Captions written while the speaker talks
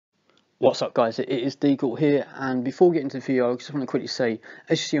What's up guys, it is Deagle here, and before we get into the video I just want to quickly say,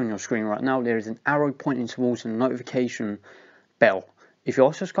 as you see on your screen right now, there is an arrow pointing towards a notification bell. If you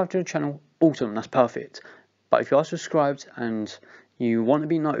are subscribed to the channel, awesome, that's perfect. But if you are subscribed and you want to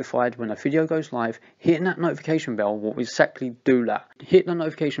be notified when a video goes live, hitting that notification bell will exactly do that. Hit the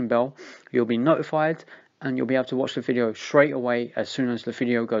notification bell, you'll be notified and you'll be able to watch the video straight away as soon as the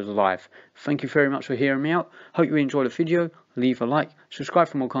video goes live. Thank you very much for hearing me out. Hope you enjoyed the video. Leave a like, subscribe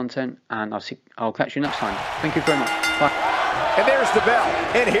for more content, and I'll catch you next time. Thank you very much. Bye. And there's the bell,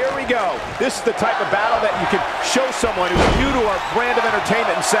 and here we go. This is the type of battle that you can show someone who's new to our brand of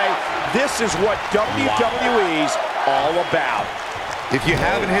entertainment and say, this is what WWE's all about. If you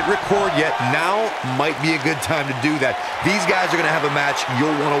haven't hit record yet, now might be a good time to do that. These guys are going to have a match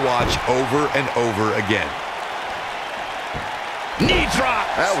you'll want to watch over and over again. Knee drop!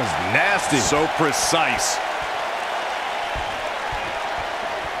 That was nasty. So precise.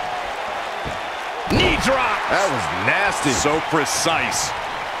 Knee drop! That was nasty. So precise.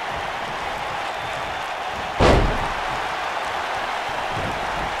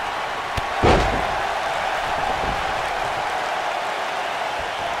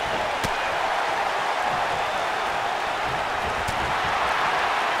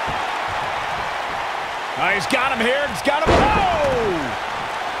 Oh, he's got him here. He's got him. Oh!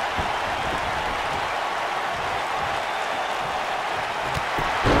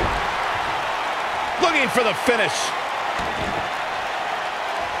 Looking for the finish.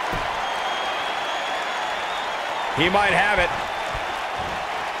 He might have it.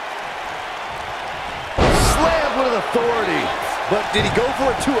 Slammed with authority. But did he go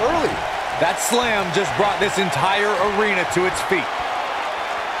for it too early? That slam just brought this entire arena to its feet.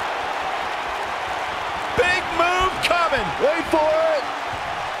 Big move coming. Wait for it.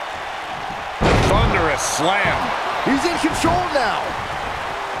 Thunderous slam. He's in control now.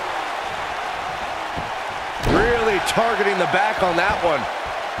 Really targeting the back on that one.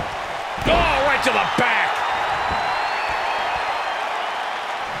 Oh, right to the back.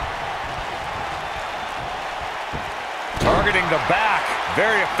 Targeting the back.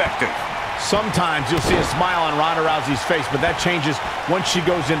 Very effective. Sometimes you'll see a smile on Ronda Rousey's face, but that changes once she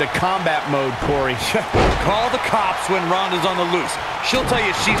goes into combat mode, Corey. Call the cops when Ronda's on the loose. She'll tell you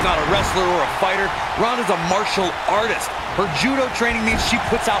she's not a wrestler or a fighter. Ronda's a martial artist. Her judo training means she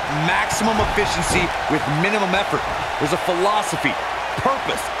puts out maximum efficiency with minimum effort. There's a philosophy,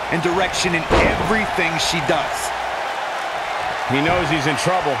 purpose, and direction in everything she does. He knows he's in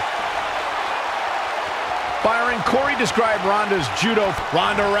trouble. Byron, Corey described Ronda's judo.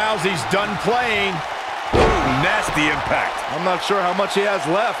 Ronda Rousey's done playing. Ooh, nasty impact. I'm not sure how much he has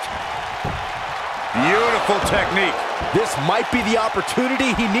left. Beautiful technique. This might be the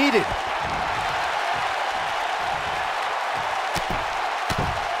opportunity he needed.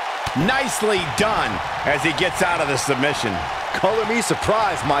 Nicely done as he gets out of the submission. Color me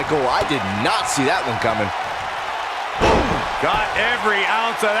surprised, Michael. I did not see that one coming. Got every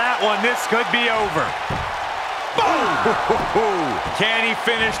ounce of that one. This could be over. Boom! Can he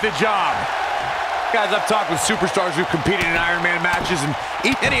finish the job? Guys, I've talked with superstars who've competed in Iron Man matches, and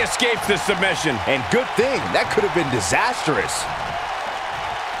he escapes the submission. And good thing, that could have been disastrous.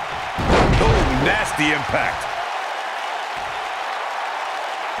 Oh, nasty impact.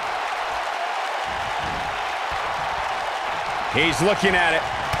 He's looking at it.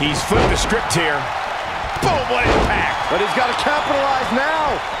 He's flipped the script here. Boom, what impact. But he's got to capitalize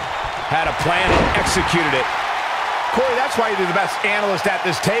now. Had a plan and executed it. Corey, that's why you're the best analyst at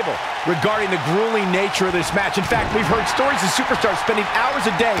this table regarding the grueling nature of this match. In fact, we've heard stories of superstars spending hours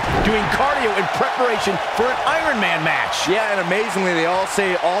a day doing cardio in preparation for an Iron Man match. Yeah, and amazingly, they all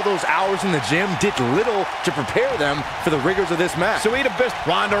say all those hours in the gym did little to prepare them for the rigors of this match. So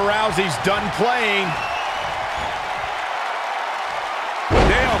Ronda Rousey's done playing.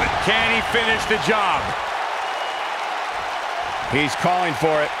 Nailed it. Can he finish the job? He's calling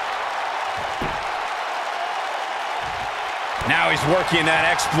for it. Now he's working that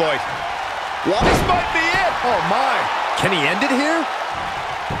exploit. Well, this might be it. Oh, my. Can he end it here?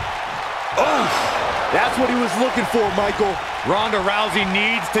 Oh, that's what he was looking for, Michael. Ronda Rousey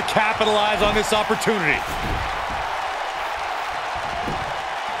needs to capitalize on this opportunity.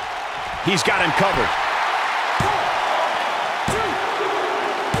 He's got him covered.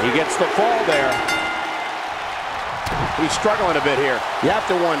 He gets the fall there. He's struggling a bit here. You have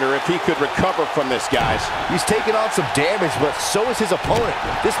to wonder if he could recover from this, guys. He's taking on some damage, but so is his opponent.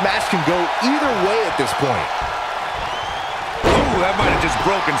 This match can go either way at this point. Ooh, that might have just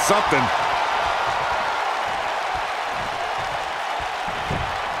broken something.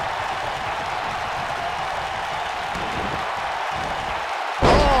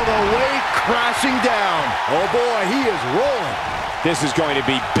 All the way crashing down. Oh boy, he is rolling. This is going to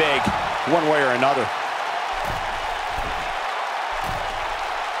be big, one way or another.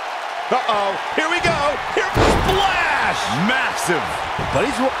 Uh-oh, here we go. Here, splash! Massive. But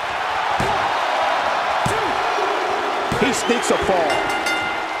he sneaks a fall.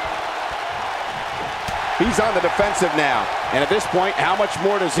 He's on the defensive now. And at this point, how much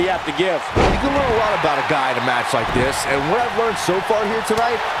more does he have to give? You can learn a lot about a guy in a match like this, and what I've learned so far here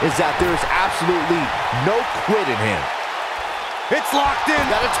tonight is that there is absolutely no quit in him. It's locked in.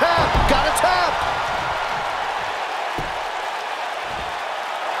 Got a tap. Got a tap.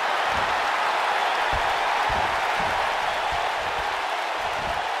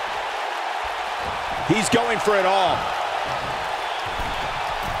 He's going for it all.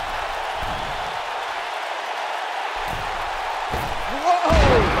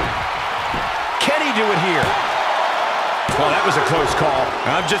 Can he do it here? Well, that was a close call.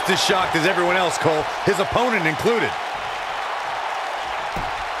 I'm just as shocked as everyone else, Cole, his opponent included.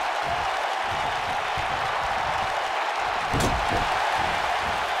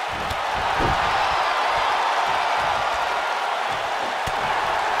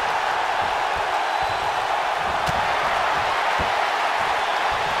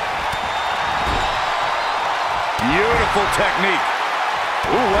 Beautiful technique.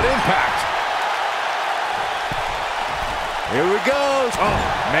 Ooh, what impact. Here we go. Oh,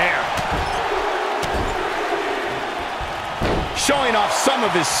 man. Showing off some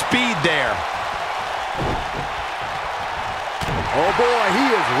of his speed there. Oh boy, he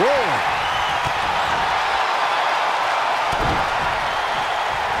is rolling.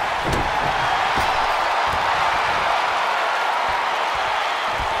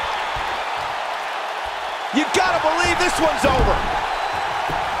 You gotta believe this one's over.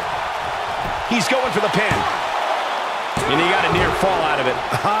 He's going for the pin. And he got a near fall out of it.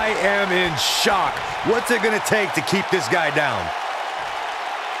 I am in shock. What's it going to take to keep this guy down?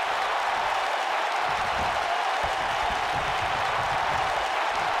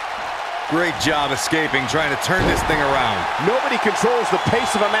 Great job escaping, trying to turn this thing around. Nobody controls the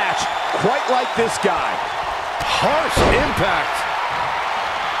pace of a match quite like this guy. Harsh impact.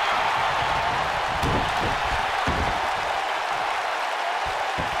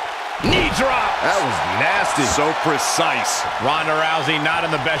 Knee drop. That was nasty. So precise. Ronda Rousey not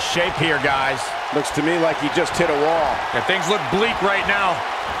in the best shape here, guys. Looks to me like he just hit a wall. Yeah, things look bleak right now.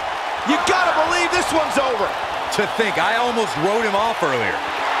 You gotta believe this one's over. To think, I almost wrote him off earlier.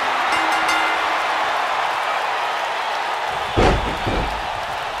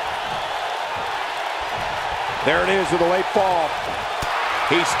 There it is with a late fall.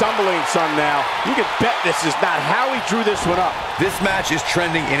 He's stumbling some now. You can bet this is not how he drew this one up. This match is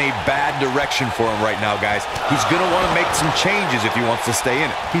trending in a bad direction for him right now, guys. He's going to want to make some changes if he wants to stay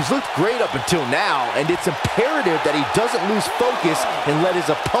in it. He's looked great up until now, and it's imperative that he doesn't lose focus and let his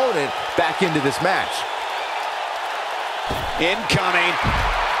opponent back into this match. Incoming.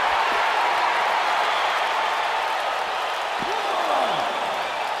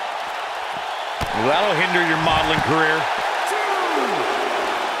 Well, that'll hinder your modeling career.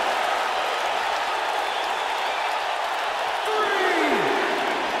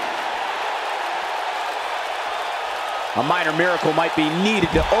 A minor miracle might be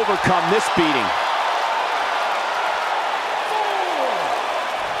needed to overcome this beating.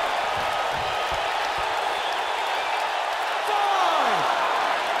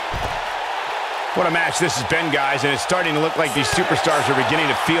 What a match this has been, guys, and it's starting to look like these superstars are beginning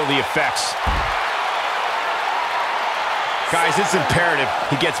to feel the effects. Guys, it's imperative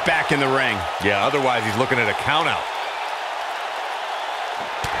he gets back in the ring. Yeah, otherwise he's looking at a count out.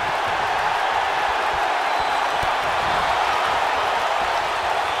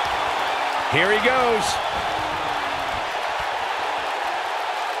 Here he goes.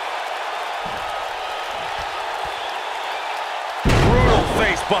 Brutal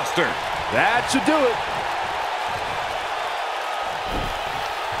face buster. That should do it.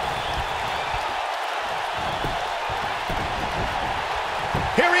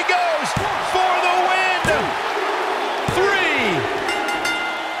 Here he goes for the win. 3.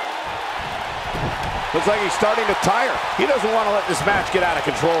 Looks like he's starting to tire. He doesn't want to let this match get out of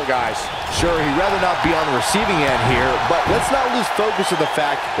control, guys. Sure, he'd rather not be on the receiving end here, but let's not lose focus of the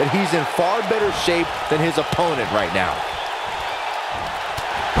fact that he's in far better shape than his opponent right now.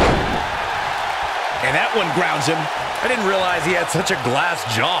 And that one grounds him. I didn't realize he had such a glass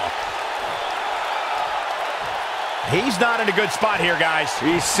jaw. He's not in a good spot here, guys.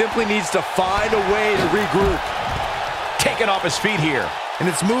 He simply needs to find a way to regroup. Taken off his feet here. And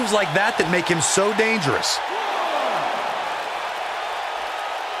it's moves like that that make him so dangerous.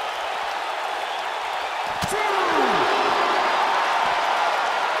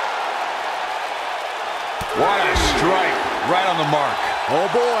 What a strike. Right on the mark. Oh,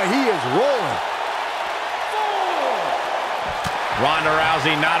 boy, he is rolling. Ronda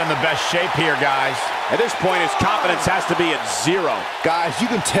Rousey not in the best shape here, guys. At this point, his confidence has to be at 0. Guys, you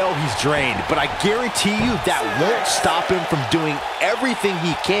can tell he's drained, but I guarantee you that won't stop him from doing everything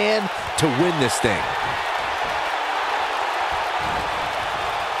he can to win this thing.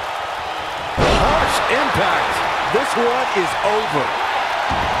 Harsh impact. This one is over.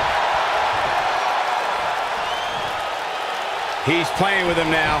 He's playing with him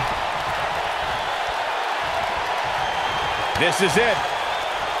now. This is it.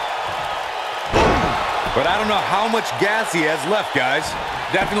 But I don't know how much gas he has left, guys.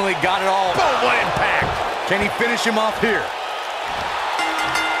 Definitely got it all. Boom, what impact. Can he finish him off here?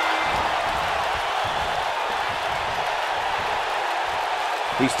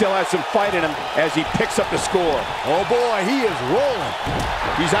 He still has some fight in him as he picks up the score. Oh, boy, he is rolling.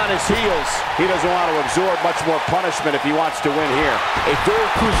 He's on his heels. He doesn't want to absorb much more punishment if he wants to win here. A very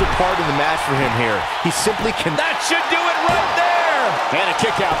crucial part in the match for him here. He simply can... That should do it right there. And a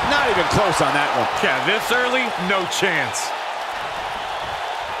kick out. Not even close on that one. Yeah, this early, no chance.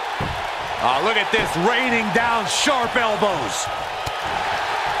 Oh, look at this, raining down sharp elbows.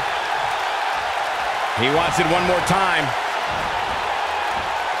 He wants it one more time.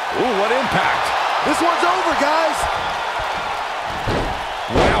 Ooh, what impact. This one's over, guys.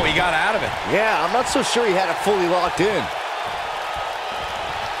 Wow, he got out of it. Yeah, I'm not so sure he had it fully locked in.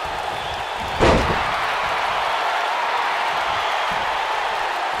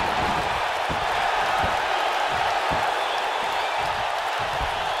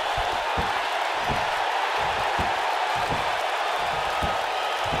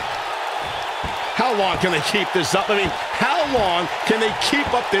 How long can they keep this up? I mean, how long can they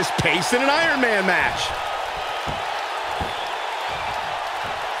keep up this pace in an Iron Man match?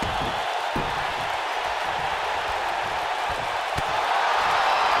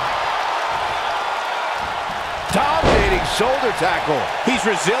 Dominating shoulder tackle. He's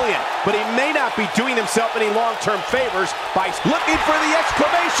resilient, but he may not be doing himself any long-term favors by looking for the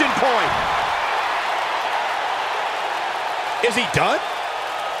exclamation point. Is he done?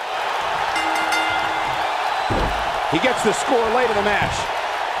 He gets the score late in the match.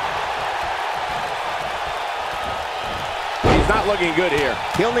 He's not looking good here.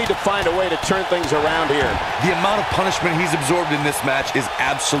 He'll need to find a way to turn things around here. The amount of punishment he's absorbed in this match is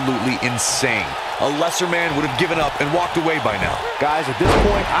absolutely insane. A lesser man would have given up and walked away by now. Guys, at this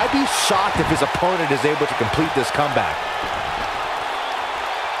point, I'd be shocked if his opponent is able to complete this comeback.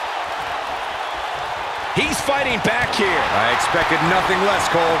 He's fighting back here. I expected nothing less,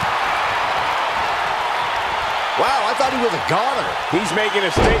 Cole. Wow, I thought he was a goner. He's making a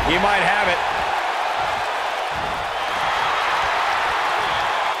statement. He might have it.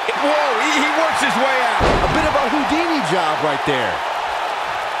 Whoa, he works his way out. A bit of a Houdini job right there.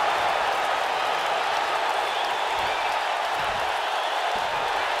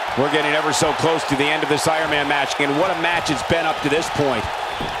 We're getting ever so close to the end of this Iron Man match, and what a match it's been up to this point.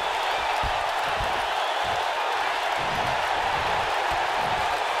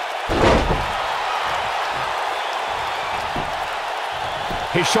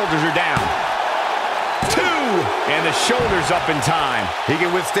 His shoulders are down. 2, and the shoulders up in time. He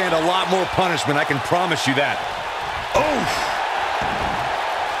can withstand a lot more punishment, I can promise you that. Oof.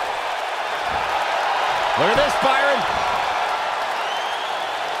 Look at this, Byron.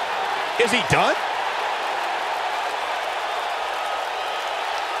 Is he done?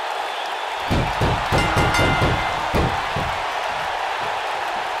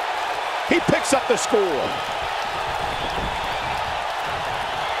 He picks up the score.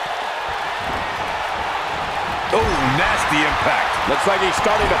 Oh, nasty impact. Looks like he's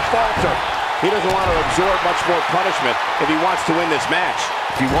starting to falter. He doesn't want to absorb much more punishment if he wants to win this match.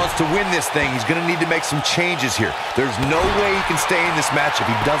 If he wants to win this thing, he's going to need to make some changes here. There's no way he can stay in this match if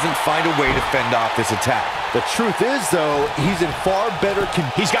he doesn't find a way to fend off this attack. The truth is, though, he's in far better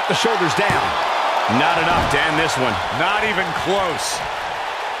condition. He's got the shoulders down. Not enough to end this one. Not even close.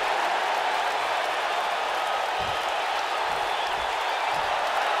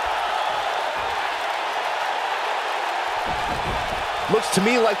 Looks to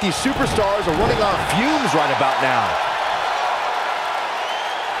me like these superstars are running on fumes right about now.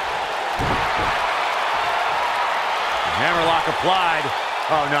 Hammerlock applied.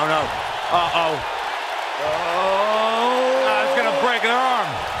 Oh, no, no. Uh-oh. Oh, it's going to break an arm.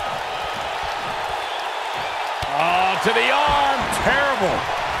 Oh, to the arm. Terrible.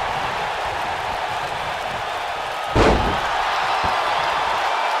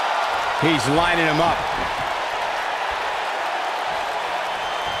 He's lining him up.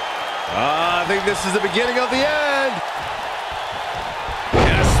 I think this is the beginning of the end.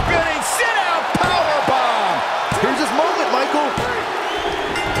 And a spinning sit-out powerbomb. Here's his moment, Michael.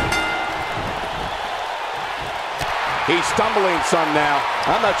 He's stumbling some now.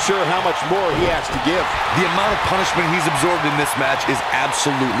 I'm not sure how much more he has to give. The amount of punishment he's absorbed in this match is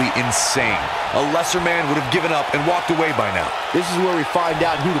absolutely insane. A lesser man would have given up and walked away by now. This is where we find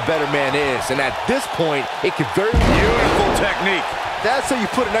out who the better man is. And at this point, it could very well... Beautiful technique. That's how you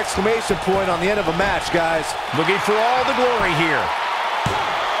put an exclamation point on the end of a match, guys. Looking for all the glory here.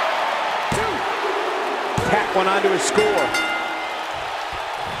 Tack one onto his score.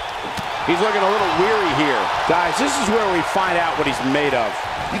 He's looking a little weary here. Guys, this is where we find out what he's made of.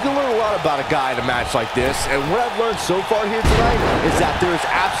 You can learn a lot about a guy in a match like this, and what I've learned so far here tonight is that there is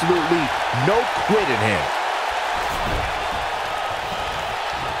absolutely no quit in him.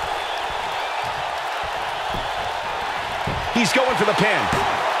 He's going for the pin.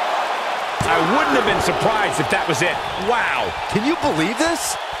 I wouldn't have been surprised if that was it. Wow. Can you believe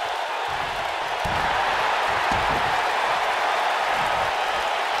this?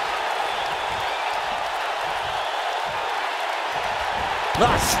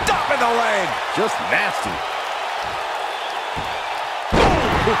 Stop in the leg. Just nasty.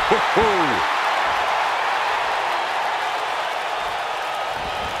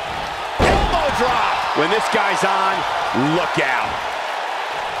 Elbow drop. When this guy's on, look out.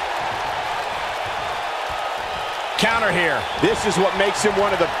 Counter here. This is what makes him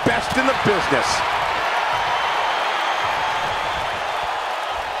one of the best in the business.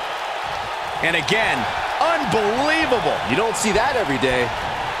 And again, unbelievable. You don't see that every day.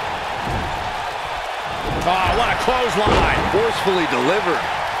 Oh, what a clothesline. Forcefully delivered.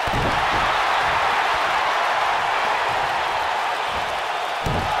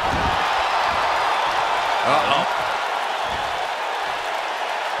 Uh-oh.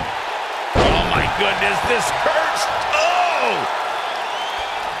 Oh, my goodness, this hurts. Oh!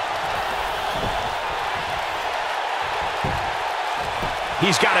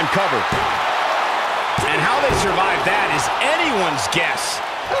 He's got him covered. And how they survive that is anyone's guess.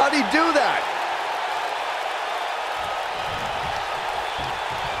 How'd he do that?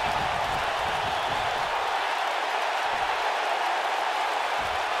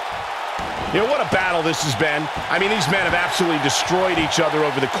 You know, what a battle this has been. I mean, these men have absolutely destroyed each other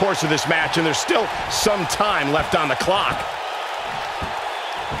over the course of this match, and there's still some time left on the clock.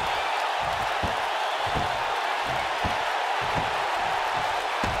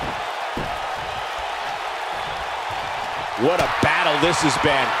 What a battle this has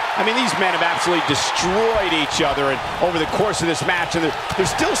been. I mean, these men have absolutely destroyed each other over the course of this match, and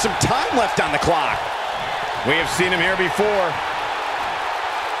there's still some time left on the clock. We have seen him here before.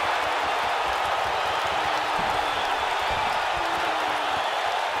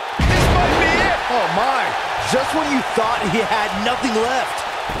 Oh my, just when you thought he had nothing left.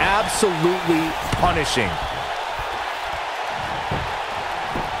 Absolutely punishing.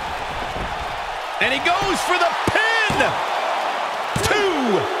 And he goes for the pin! 2, 3.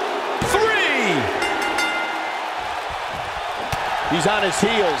 He's on his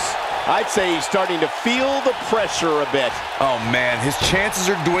heels. I'd say he's starting to feel the pressure a bit. Oh man, his chances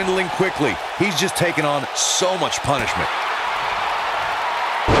are dwindling quickly. He's just taken on so much punishment.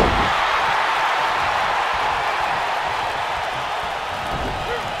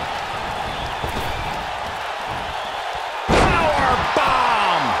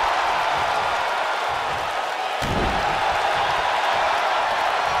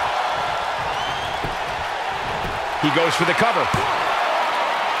 He goes for the cover.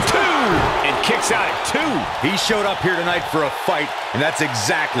 2! And kicks out at 2. He showed up here tonight for a fight, and that's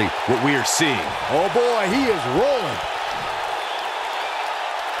exactly what we are seeing. Oh boy, he is rolling.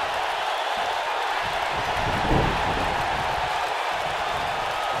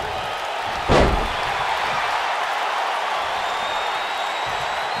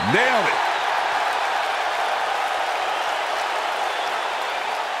 Nailed it.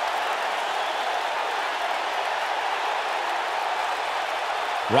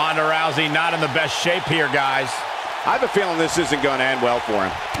 Ronda Rousey not in the best shape here, guys. I have a feeling this isn't going to end well for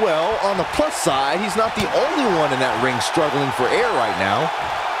him. Well, on the plus side, he's not the only one in that ring struggling for air right now.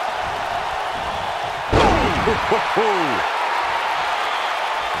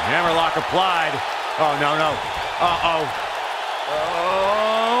 Hammerlock applied. Oh, no, no. Uh-oh.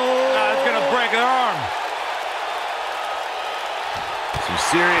 Oh, it's going to break an arm. Some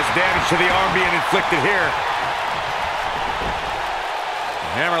serious damage to the arm being inflicted here.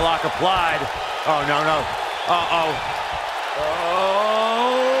 Hammerlock applied. Oh, no, no. Uh-oh.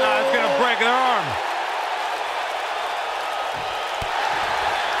 Oh, it's going to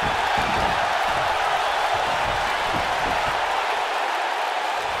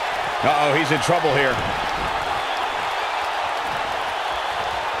Uh-oh, he's in trouble here.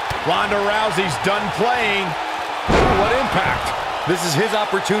 Ronda Rousey's done playing. Ooh, what impact. This is his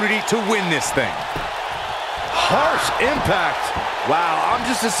opportunity to win this thing. Harsh impact. Wow, I'm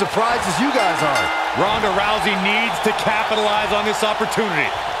just as surprised as you guys are. Ronda Rousey needs to capitalize on this opportunity.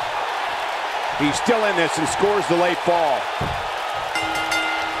 He's still in this and scores the late fall.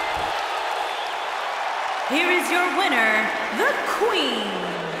 Here is your winner, the Queen.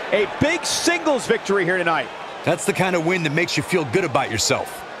 A big singles victory here tonight. That's the kind of win that makes you feel good about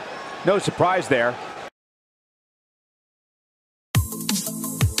yourself. No surprise there.